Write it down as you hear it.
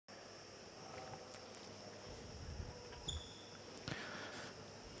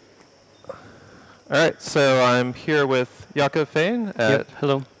All right, so I'm here with Yakov Fain at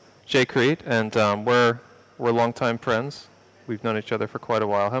Hello. JCrete, and we're longtime friends. We've known each other for quite a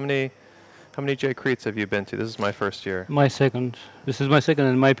while. How many JCretes have you been to? This is my first year. My second. This is my second,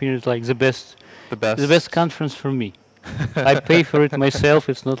 and in my opinion, it's like The best. the best conference for me. I pay for it myself.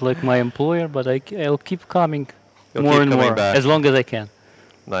 It's not like my employer, but I'll keep coming You'll more keep and coming more back. as long as I can.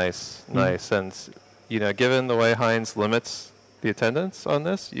 Nice, nice. And given the way Heinz limits the attendance on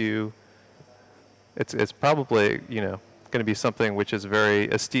this, it's probably going to be something which is very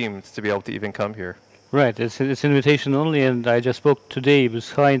esteemed to be able to even come here. Right. It's invitation only, and I just spoke today with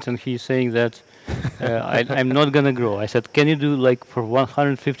Heinz, and he's saying that I'm not gonna grow. I said, can you do like for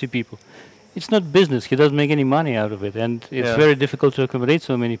 150 people? It's not business. He doesn't make any money out of it, and it's very difficult to accommodate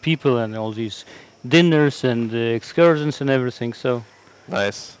so many people and all these dinners and excursions and everything. So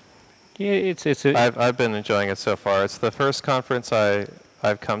Nice. yeah, it's I've been enjoying it so far. It's the first conference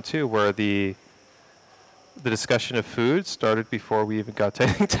I've come to where the discussion of food started before we even got to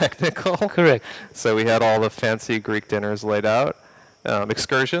anything technical. correct. So we had all the fancy Greek dinners laid out.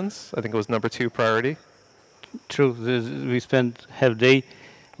 Excursions, I think it was number 2 priority. True. We spent half day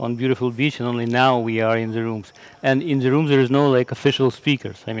on beautiful beach, and only now we are in the rooms. And in the rooms there is no like official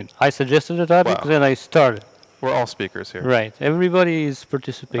speakers. I mean, I suggested the topic, Wow. then I started. We're all speakers here. Right. Everybody is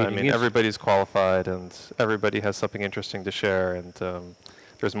participating. I mean, It's- everybody's qualified and everybody has something interesting to share, and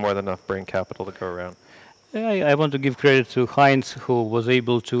there's more than enough brain capital to go around. I want to give credit to Heinz, who was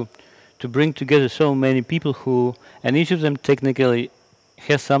able to bring together so many people who, and each of them technically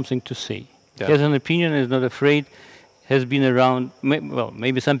has something to say. Yeah. Has an opinion, is not afraid, has been around, well,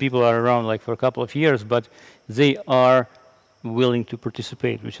 maybe some people are around like for a couple of years, but they are willing to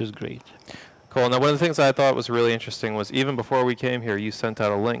participate, which is great. Cool. Now, one of the things I thought was really interesting was even before we came here, you sent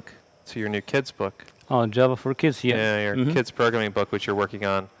out a link to your new kids book. Oh, Java for Kids, yeah. Yeah, your kids programming book, which you're working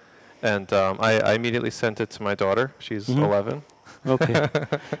on. And I immediately sent it to my daughter. She's 11. Okay.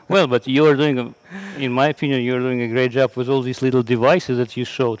 Well, but you are doing, in my opinion, you're doing a great job with all these little devices that you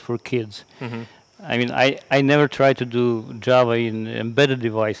showed for kids. I mean, I never try to do Java in embedded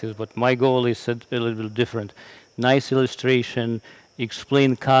devices, but my goal is a little bit different. Nice illustration,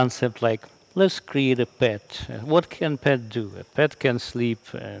 explain concept like, let's create a pet. What can pet do? A pet can sleep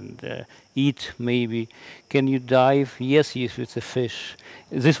and eat, maybe. Can you dive? Yes, if it's a fish.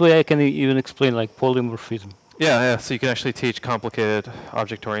 This way I can even explain like polymorphism. Yeah, so you can actually teach complicated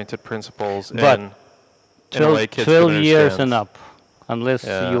object-oriented principles But in a way kids 12 can years understand. and up, unless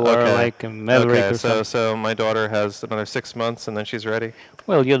Yeah, you are okay. like a maverick Okay, or something. so my daughter has another 6 months and then she's ready.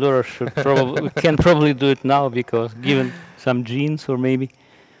 Well, your daughter should can probably do it now because given some genes or maybe.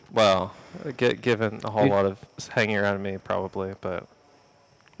 Well, given a whole It- lot of hanging around me, probably, but.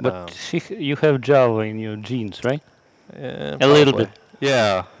 But you have Java in your genes, right? Yeah, A little probably. bit.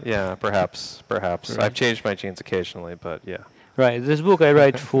 Yeah, perhaps. Right. I've changed my genes occasionally, but yeah. Right. This book I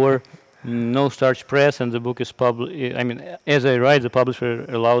write for No Starch Press, and the book is published. I mean, as I write, the publisher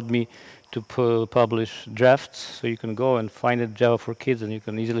allowed me to publish drafts, so you can go and find it Java for Kids, and you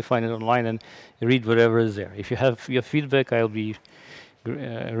can easily find it online and read whatever is there. If you have your feedback, I'll be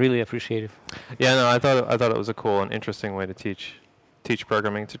really appreciative. Yeah, no, I thought it was a cool and interesting way to teach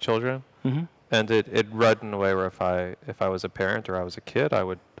programming to children. And it read in a way where if I was a parent or I was a kid,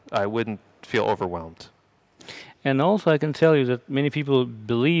 I wouldn't feel overwhelmed. And also, I can tell you that many people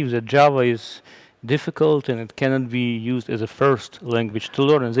believe that Java is difficult and it cannot be used as a first language to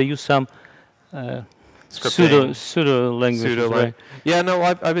learn. And they use some Scripting, pseudo languages, right? Yeah, no,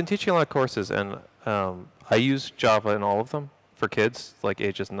 I've been teaching a lot of courses, and I use Java in all of them for kids, like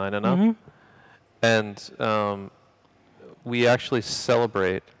ages 9 and up. And we actually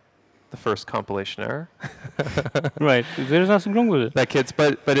celebrate the first compilation error. Right. There's nothing wrong with it. That kids,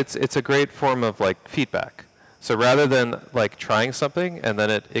 but it's a great form of like feedback. So rather than like trying something and then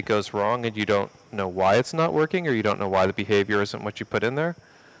it goes wrong and you don't know why it's not working or you don't know why the behavior isn't what you put in there,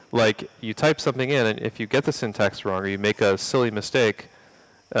 like you type something in and if you get the syntax wrong or you make a silly mistake,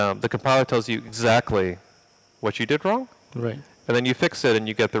 the compiler tells you exactly what you did wrong. Right. And then you fix it and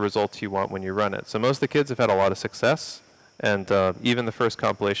you get the results you want when you run it. So most of the kids have had a lot of success. And even the first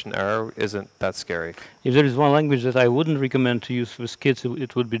compilation error isn't that scary. If there is one language that I wouldn't recommend to use with kids,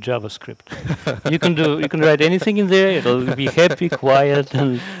 it would be JavaScript. you can write anything in there. It'll be happy, quiet,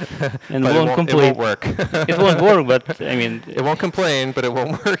 and won't complain. It won't work. It won't work, but I mean, it won't complain, but it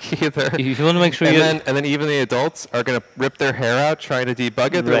won't work either. if you want to make sure and then even the adults are going to rip their hair out trying to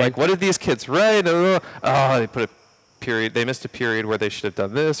debug it. They're Right. like, "What did these kids write? Oh, they put a period. They missed a period where they should have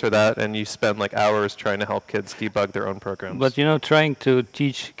done this or that." And you spend like hours trying to help kids debug their own programs. But trying to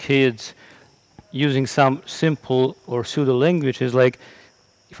teach kids using some simple or pseudo language is like,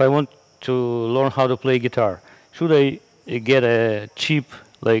 if I want to learn how to play guitar. Should I get a cheap,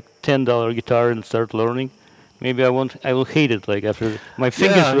 like $10 guitar and start learning? Maybe I won't. I will hate it. Like after my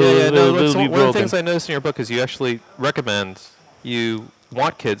fingers will be one of the broken. things I noticed in your book is you actually recommend, you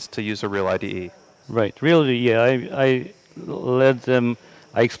want kids to use a real IDE. Right. Really, yeah. I let them.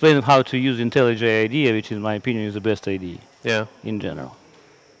 I explain them how to use IntelliJ IDEA, which, in my opinion, is the best IDE. Yeah. In general.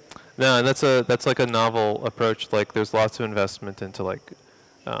 No, and that's like a novel approach. Like there's lots of investment into like,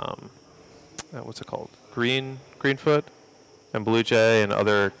 what's it called? Greenfoot and Blue Jay and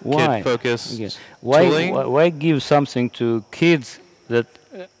other kid-focused tooling. Why give something to kids that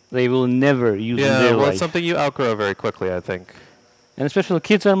they will never use in their life? It's something you outgrow very quickly, I think. And especially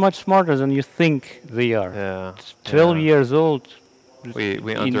kids are much smarter than you think they are. Yeah. 12 years old.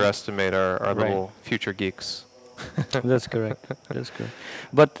 We underestimate our little future geeks. That's correct. That's correct.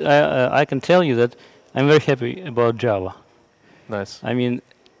 But I can tell you that I'm very happy about Java. Nice. I mean,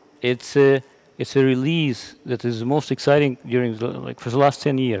 it's a release that is the most exciting during for the last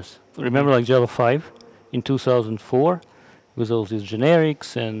 10 years. Remember, like Java 5 in 2004, with all these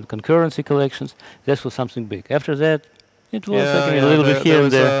generics and concurrency collections. That was something big. After that, it was a little bit here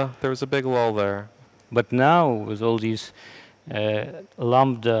and there. There was a big lull there. But now, with all these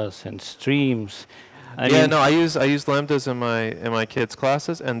lambdas and streams. I use lambdas in my kids'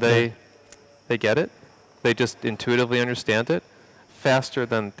 classes, and they get it. They just intuitively understand it faster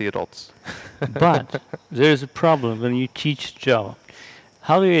than the adults. But there is a problem when you teach Java.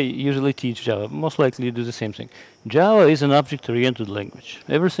 How do you usually teach Java? Most likely you do the same thing. Java is an object-oriented language.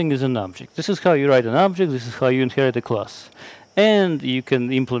 Everything is an object. This is how you write an object. This is how you inherit a class. And you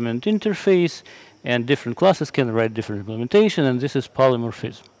can implement interface, and different classes can write different implementation, and this is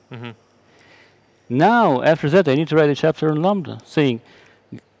polymorphism. Mm-hmm. Now, after that, I need to write a chapter on Lambda, saying,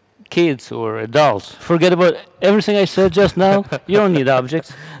 kids or adults, forget about everything I said just now. You don't need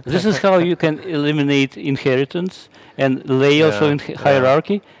objects. This is how you can eliminate inheritance and lay also in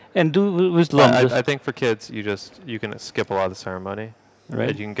hierarchy, and do with lambdas. I think for kids, you can skip a lot of the ceremony. Right.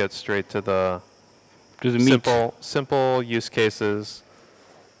 And you can get straight to the meat. Simple use cases.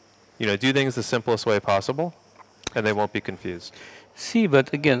 Do things the simplest way possible, and they won't be confused. See,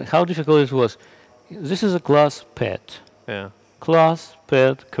 but again, how difficult it was. This is a class pet. Yeah. Class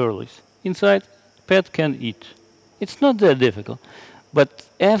pet curlies. Inside, pet can eat. It's not that difficult. But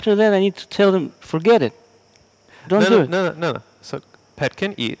after that, I need to tell them, forget it. Don't do it. No. So pet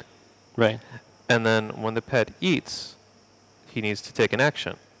can eat. Right. And then when the pet eats, he needs to take an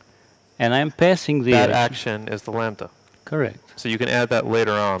action. And I'm passing the that action is the lambda. Correct. So you can add that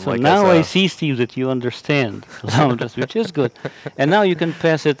later on. So now I see, Steve, that you understand lambdas, which is good. And now you can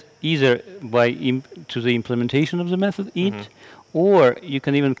pass it either to the implementation of the method eat, or you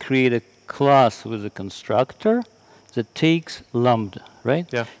can even create a class with a constructor that takes lambda, right?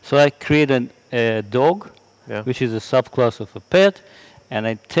 Yeah. So I create a dog, which is a subclass of a pet, and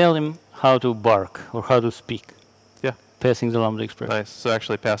I tell him how to bark or how to speak. Yeah. Passing the lambda expression. Nice. So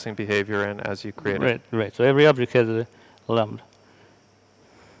actually passing behavior in as you create it. Right. So every object has a lambda.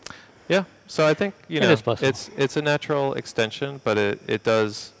 Yeah. So I think it's a natural extension, but it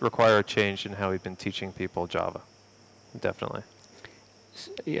does require a change in how we've been teaching people Java. Definitely.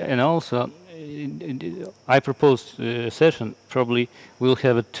 Yeah, and also, I proposed a session. Probably we'll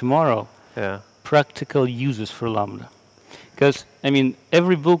have it tomorrow. Yeah. Practical uses for lambda, because I mean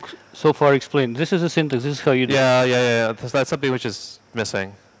every book so far explained this is a syntax. This is how you do. Yeah. That's something which is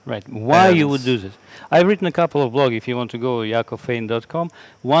missing. Right. Why you would do this? I've written a couple of blogs. If you want to go, yakovfain.com.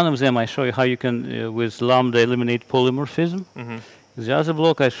 One of them I show you how you can with lambda eliminate polymorphism. The other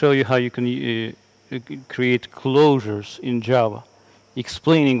blog I show you how you can create closures in Java,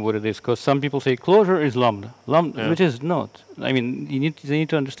 explaining what it is. Because some people say closure is lambda, which is not. I mean, they need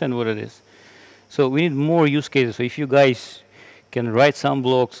to understand what it is. So we need more use cases. So if you guys can write some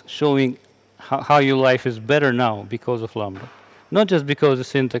blogs showing how your life is better now because of lambda. Not just because the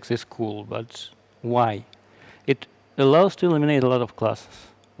syntax is cool, but why? It allows to eliminate a lot of classes,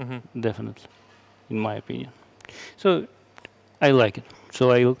 definitely, in my opinion. So I like it.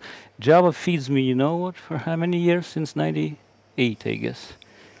 So Java feeds me, you know what, for how many years? Since '98, I guess.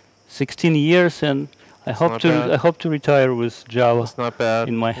 16 years, and I hope to retire with Java. It's not bad.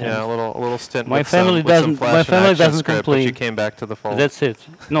 In my hands. Yeah, a little stint. My family doesn't complain. But you came back to the fold. That's it.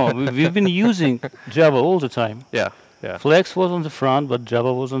 No, we've been using Java all the time. Yeah. Flex was on the front, but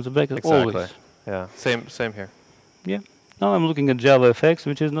Java was on the back. Exactly. Always. Yeah. Same here. Yeah. Now I'm looking at JavaFX,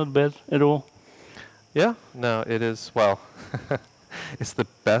 which is not bad at all. Yeah. No, it is. Well, it's the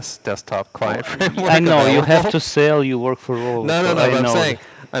best desktop client framework. I know available. you have to sell. You work for all. No.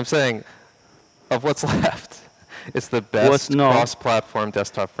 I'm saying, of what's left, it's the best cross-platform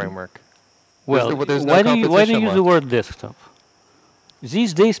desktop framework. Well, there's no why competition do you use the word desktop?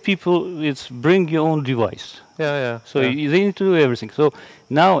 These days, people, it's bring your own device. Yeah. So they need to do everything. So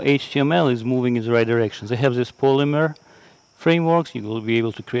now HTML is moving in the right direction. They have this Polymer frameworks. You will be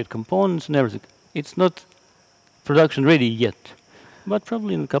able to create components and everything. It's not production ready yet, but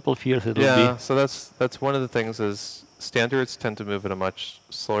probably in a couple of years it'll be. Yeah, so that's one of the things is standards tend to move at a much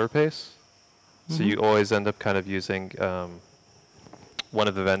slower pace. So you always end up kind of using one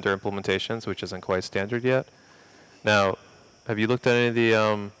of the vendor implementations, which isn't quite standard yet. Now, have you looked at any of the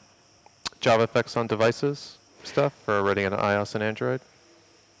JavaFX on devices stuff for running on iOS and Android?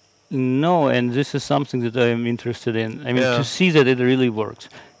 No, and this is something that I'm interested in. I mean, to see that it really works.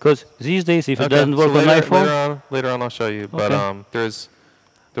 Because these days, if it doesn't work on iPhone... Later on I'll show you. Okay. But there's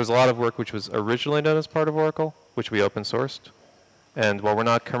a lot of work which was originally done as part of Oracle, which we open sourced. And while we're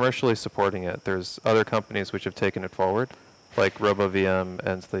not commercially supporting it, there's other companies which have taken it forward, like RoboVM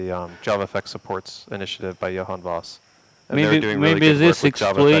and the JavaFX Supports initiative by Johan Voss. And maybe this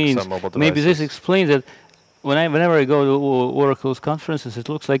explains. Maybe this explains that whenever I go to Oracle's conferences, it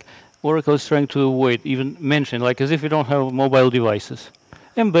looks like Oracle is trying to avoid even mention, like as if we don't have mobile devices,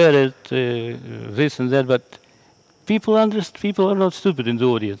 embedded this and that. But people are not stupid in the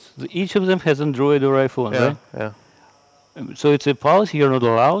audience. Each of them has Android or iPhone, right? Yeah. So it's a policy. You're not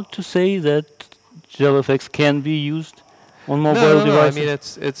allowed to say that JavaFX can be used on mobile devices. I mean,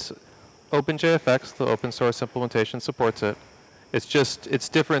 it's OpenJFX, the open source implementation, supports it. It's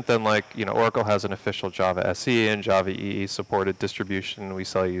different than like, Oracle has an official Java SE and Java EE supported distribution. We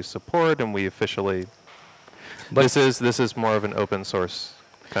sell you support, and we officially. But this is more of an open source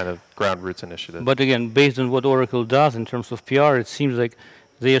kind of ground roots initiative. But again, based on what Oracle does in terms of PR, it seems like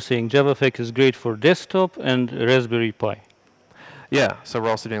they are saying JavaFX is great for desktop and Raspberry Pi. Yeah, so we're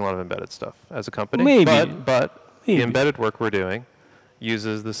also doing a lot of embedded stuff as a company. Maybe. But the embedded work we're doing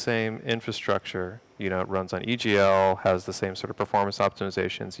uses the same infrastructure. It runs on EGL, has the same sort of performance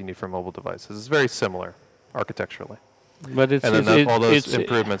optimizations you need for mobile devices. It's very similar architecturally. But all those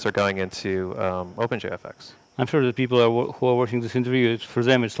improvements are going into OpenJFX. I'm sure that people who are watching this interview, for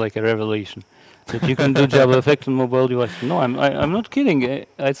them it's like a revelation that you can do JavaFX on mobile devices. No, I'm not kidding.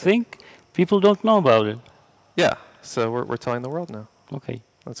 I think people don't know about it. Yeah, so we're telling the world now. Okay.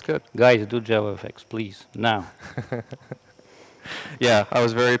 That's good. Guys, do JavaFX, please, now. Yeah, I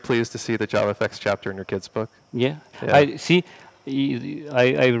was very pleased to see the JavaFX chapter in your kids' book. Yeah. I see.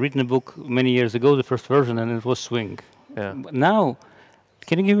 I've written a book many years ago, the first version, and it was Swing. Yeah. Now,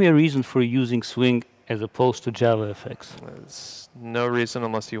 can you give me a reason for using Swing as opposed to JavaFX? There's no reason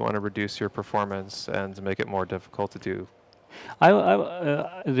unless you want to reduce your performance and make it more difficult to do.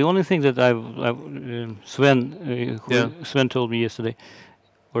 The only thing that Sven told me yesterday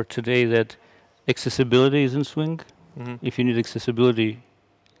or today that accessibility is in Swing. If you need accessibility,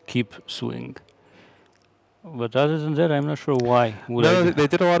 keep Swing. But other than that, I'm not sure why. They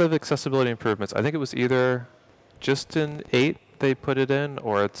did a lot of accessibility improvements. I think it was either just in 8 they put it in,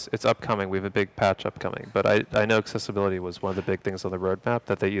 or it's upcoming. We have a big patch upcoming. But I know accessibility was one of the big things on the roadmap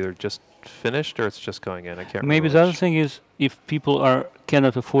that they either just finished or it's just going in. I can't remember. Maybe the other thing is if people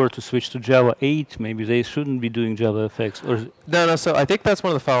cannot afford to switch to Java 8, maybe they shouldn't be doing JavaFX. No. So I think that's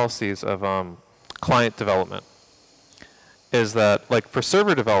one of the fallacies of client development. Is that like for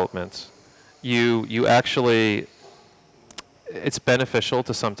server development, you actually, it's beneficial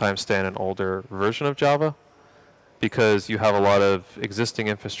to sometimes stay in an older version of Java because you have a lot of existing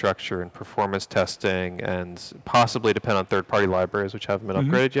infrastructure and performance testing and possibly depend on third-party libraries which haven't been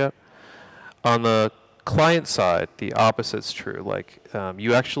upgraded yet. On the client side, the opposite's true. Like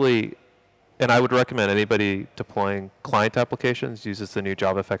you actually, and I would recommend anybody deploying client applications uses the new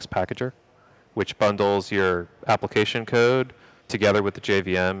JavaFX packager, which bundles your application code together with the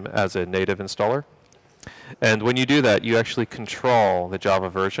JVM as a native installer. And when you do that, you actually control the Java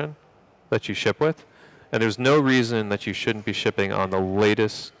version that you ship with. And there's no reason that you shouldn't be shipping on the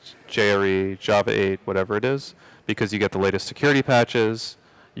latest JRE, Java 8, whatever it is, because you get the latest security patches,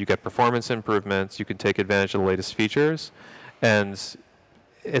 you get performance improvements, you can take advantage of the latest features, and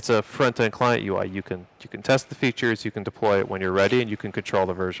it's a front-end client UI. You can test the features, you can deploy it when you're ready, and you can control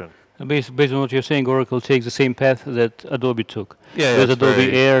the version. Based on what you're saying, Oracle takes the same path that Adobe took. Yeah, with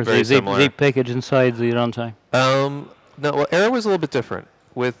Adobe Air, they package inside the runtime. No, well, Air was a little bit different.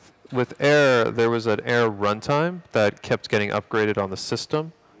 With Air, there was an Air runtime that kept getting upgraded on the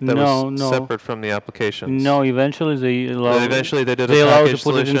system. That was separate from the applications. No, eventually they allowed. Eventually they did they a allowed package to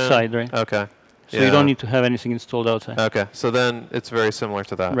put solution. it inside, right? Okay. So you don't need to have anything installed outside. Okay, so then it's very similar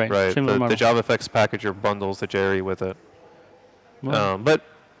to that, right? The JavaFX packager bundles the JRE with it. But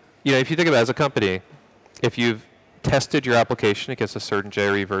if you think about it as a company, if you've tested your application against a certain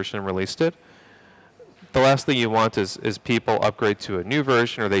JRE version and released it, the last thing you want is people upgrade to a new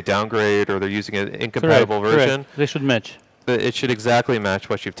version, or they downgrade, or they're using an incompatible version. Correct. They should match. It should exactly match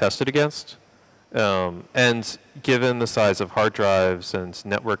what you've tested against. And given the size of hard drives and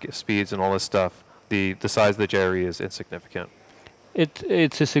network speeds and all this stuff, the size of the JRE is insignificant.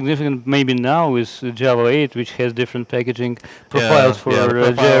 It's a significant maybe now with Java 8, which has different packaging profiles for the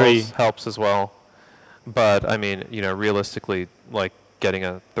JRE. profiles helps as well. But I mean, you know, realistically, like getting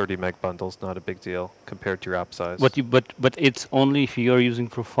a 30 meg bundle is not a big deal compared to your app size. But it's only if you are using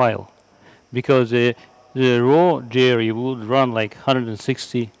profile, because the raw JRE would run like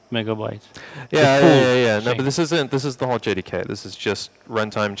 160 megabytes. Yeah. No, but this is the whole JDK. This is just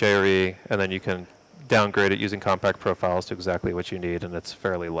runtime JRE, and then you can downgrade it using compact profiles to exactly what you need, and it's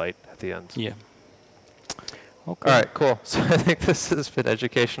fairly light at the end. Yeah. Okay. All right, cool. So I think this has been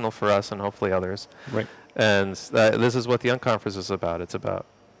educational for us and hopefully others. Right. And this is what the unconference is about. It's about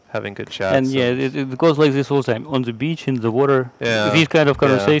having good chats. And yeah, it goes like this all the time. On the beach, in the water, these kind of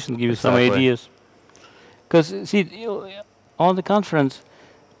conversations give you some ideas. Because, see, on the conference,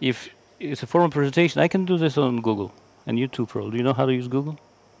 if it's a formal presentation, I can do this on Google. And you too, probably. Do you know how to use Google?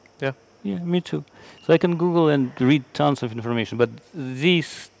 Yeah. Yeah, me too. So I can Google and read tons of information. But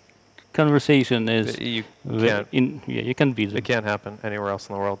this conversation is... You can't beat it. It can't happen anywhere else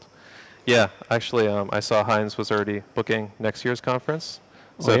in the world. Yeah, actually, I saw Heinz was already booking next year's conference.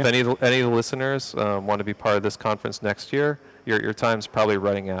 So if any of the listeners want to be part of this conference next year, your time's probably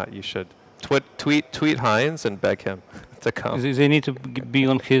running out. You should tweet Heinz and beg him to come. They need to be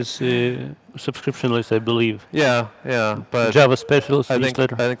on his subscription list, I believe. Yeah, but Java specialist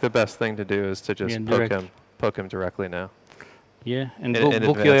newsletter. I think the best thing to do is to just poke him directly now. Yeah, and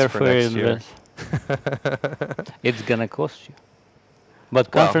book your airfare in advance. It's gonna cost you,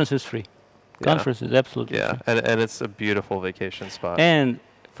 but conference is free. Conference is absolutely free. And it's a beautiful vacation spot. And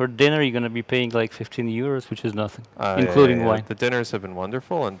for dinner, you're gonna be paying like 15 euros, which is nothing, including wine. The dinners have been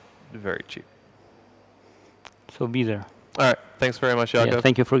wonderful and very cheap. So be there. All right. Thanks very much, Yakov. Yeah,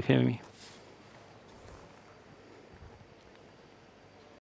 thank you for having me.